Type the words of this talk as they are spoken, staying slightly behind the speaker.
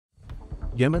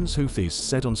Yemen's Houthis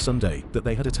said on Sunday that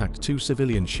they had attacked 2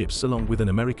 civilian ships along with an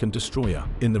American destroyer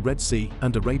in the Red Sea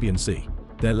and Arabian Sea,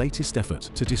 their latest effort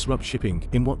to disrupt shipping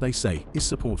in what they say is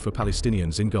support for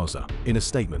Palestinians in Gaza. In a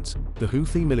statement, the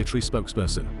Houthi military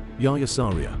spokesperson, Yahya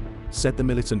Saria, said the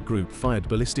militant group fired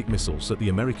ballistic missiles at the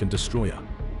American destroyer,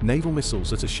 naval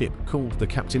missiles at a ship called the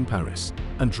Captain Paris,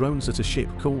 and drones at a ship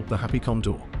called the Happy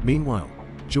Condor. Meanwhile,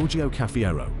 Giorgio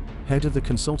Cafiero, head of the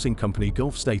consulting company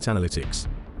Gulf State Analytics,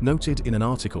 noted in an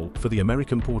article for the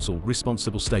American portal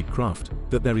Responsible Statecraft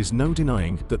that there is no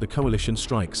denying that the coalition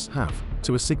strikes have,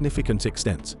 to a significant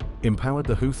extent, empowered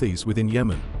the Houthis within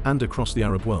Yemen and across the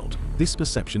Arab world. This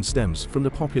perception stems from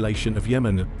the population of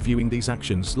Yemen viewing these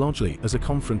actions largely as a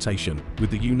confrontation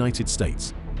with the United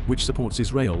States, which supports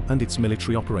Israel and its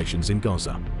military operations in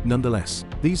Gaza. Nonetheless,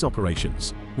 these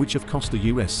operations, which have cost the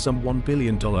US some $1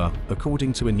 billion,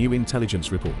 according to a new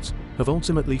intelligence report, have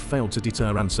ultimately failed to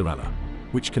deter Ansarallah,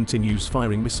 which continues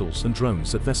firing missiles and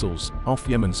drones at vessels off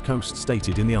Yemen's coast,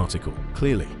 stated in the article.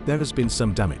 Clearly, there has been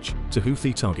some damage to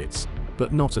Houthi targets,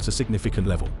 but not at a significant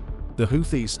level. The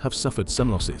Houthis have suffered some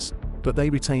losses, but they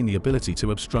retain the ability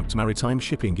to obstruct maritime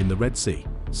shipping in the Red Sea,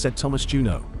 said Thomas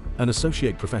Juneau, an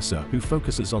associate professor who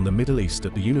focuses on the Middle East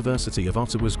at the University of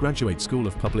Ottawa's Graduate School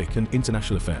of Public and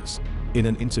International Affairs, in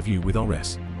an interview with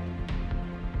ORS.